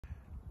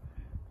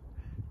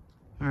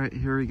All right,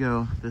 here we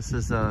go. This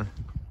is I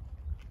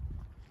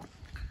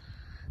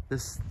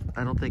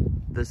don't think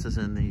this is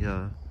in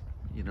the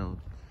you know,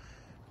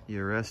 what do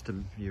you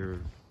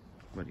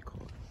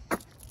call it?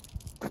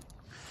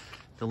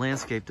 The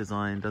landscape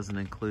design doesn't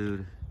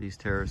include these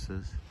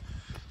terraces.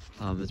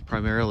 It's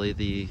primarily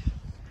the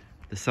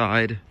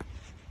side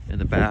and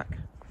the back.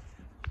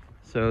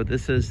 So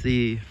this is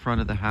the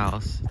front of the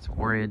house. It's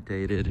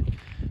orientated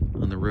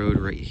on the road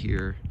right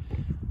here.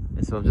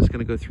 And so I'm just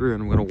gonna go through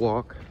and I'm gonna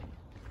walk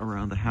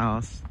around the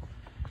house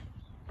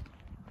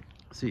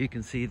so you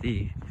can see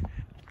the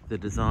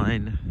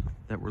design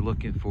that we're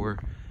looking for.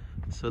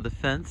 So the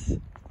fence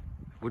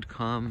would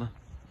come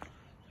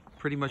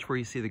pretty much where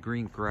you see the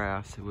green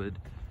grass. It would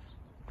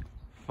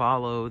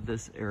follow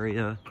this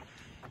area,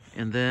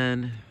 and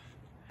then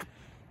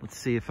let's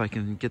see if I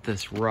can get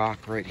this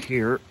rock right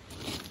here,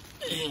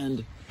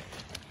 and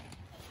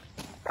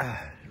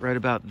right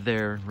about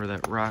there where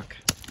that rock,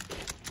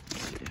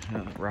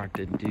 rock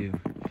didn't do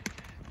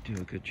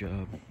a good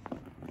job,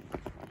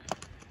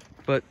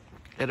 but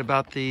at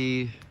about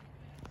the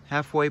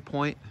halfway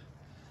point,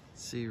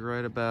 see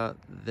right about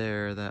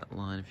there, that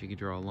line, if you could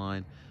draw a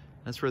line,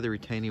 that's where the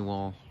retaining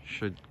wall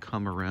should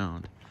come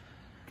around.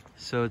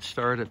 So it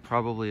started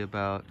probably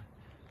about,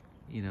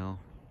 you know,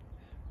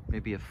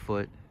 maybe a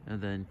foot, and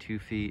then 2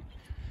 feet.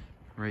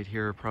 Right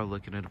here, probably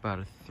looking at about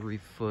a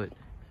 3-foot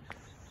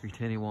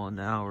retaining wall.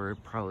 Now we're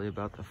probably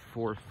about the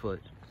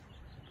 4-foot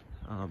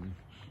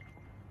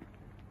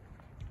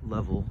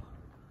level.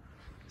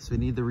 So we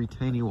need the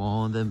retaining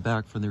wall, and then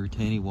back from the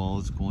retaining wall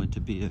is going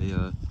to be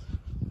the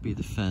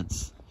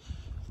fence.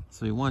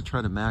 So you want to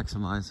try to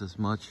maximize as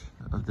much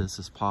of this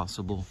as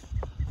possible.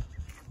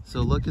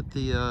 So look at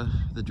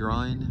the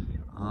drawing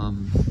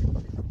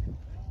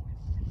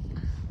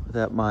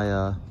that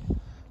my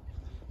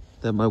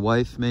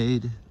wife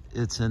made.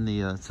 It's in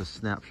the it's a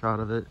snapshot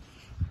of it,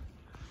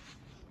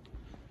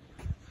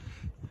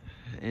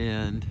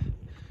 and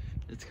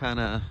it's kind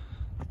of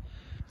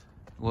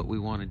what we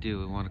want to do.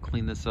 We want to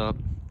clean this up,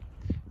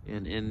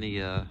 and in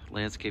the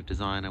landscape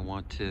design, I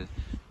want to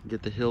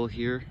get the hill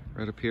here,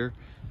 right up here,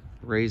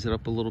 raise it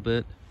up a little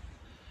bit.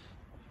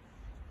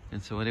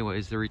 And so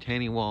anyways, the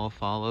retaining wall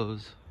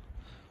follows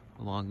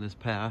along this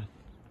path,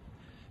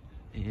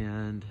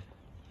 and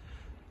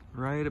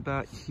right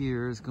about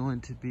here is going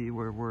to be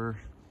where we're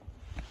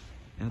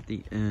at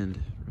the end,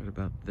 right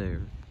about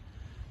there.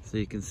 So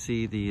you can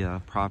see the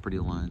property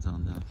lines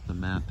on the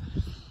map.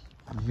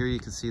 And here you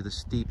can see the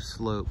steep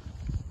slope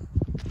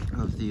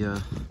of the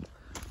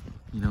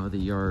you know, the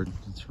yard.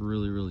 It's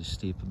really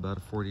steep, about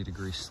a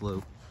 40-degree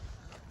slope.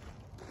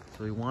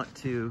 So we want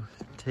to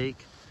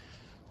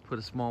put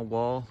a small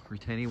wall,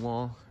 retaining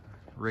wall,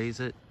 raise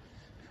it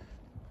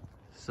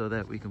so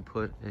that we can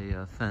put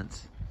a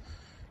fence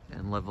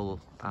and level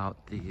out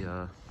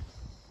the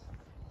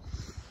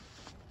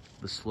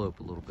slope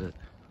a little bit.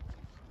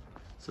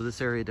 So this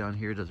area down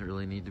here doesn't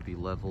really need to be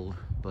leveled,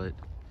 but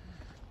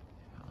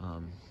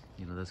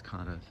you know, that's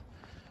kind of,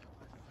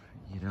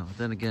 you know,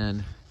 then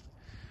again,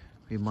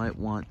 we might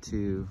want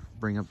to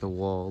bring up the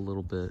wall a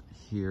little bit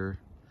here,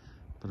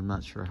 but I'm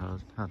not sure how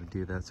to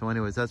do that. So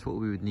anyways, that's what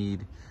we would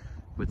need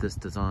with this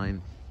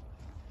design,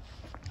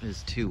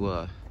 is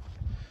to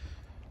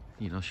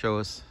you know, show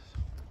us,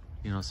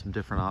 you know, some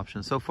different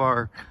options. So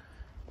far,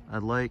 I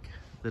like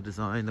the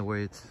design the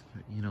way it's,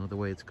 you know, the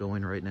way it's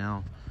going right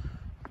now,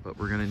 but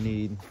we're gonna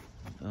need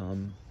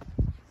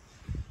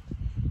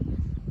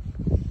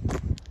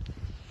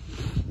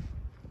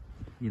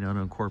you know, to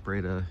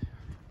incorporate a,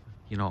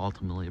 you know,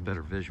 ultimately a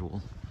better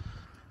visual.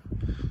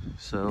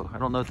 So I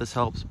don't know if this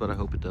helps, but I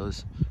hope it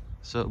does.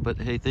 So, but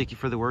hey, thank you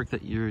for the work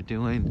that you're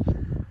doing.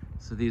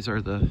 So these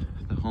are the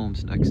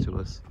homes next to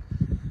us.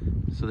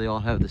 So they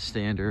all have the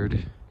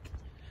standard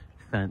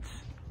fence,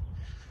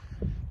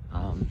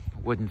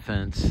 wooden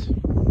fence.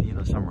 You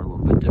know, some are a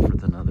little bit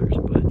different than others,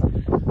 but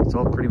it's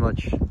all pretty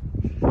much,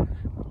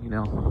 you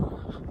know,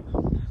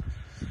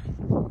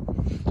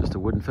 just a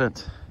wooden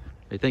fence.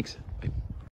 Hey, thanks.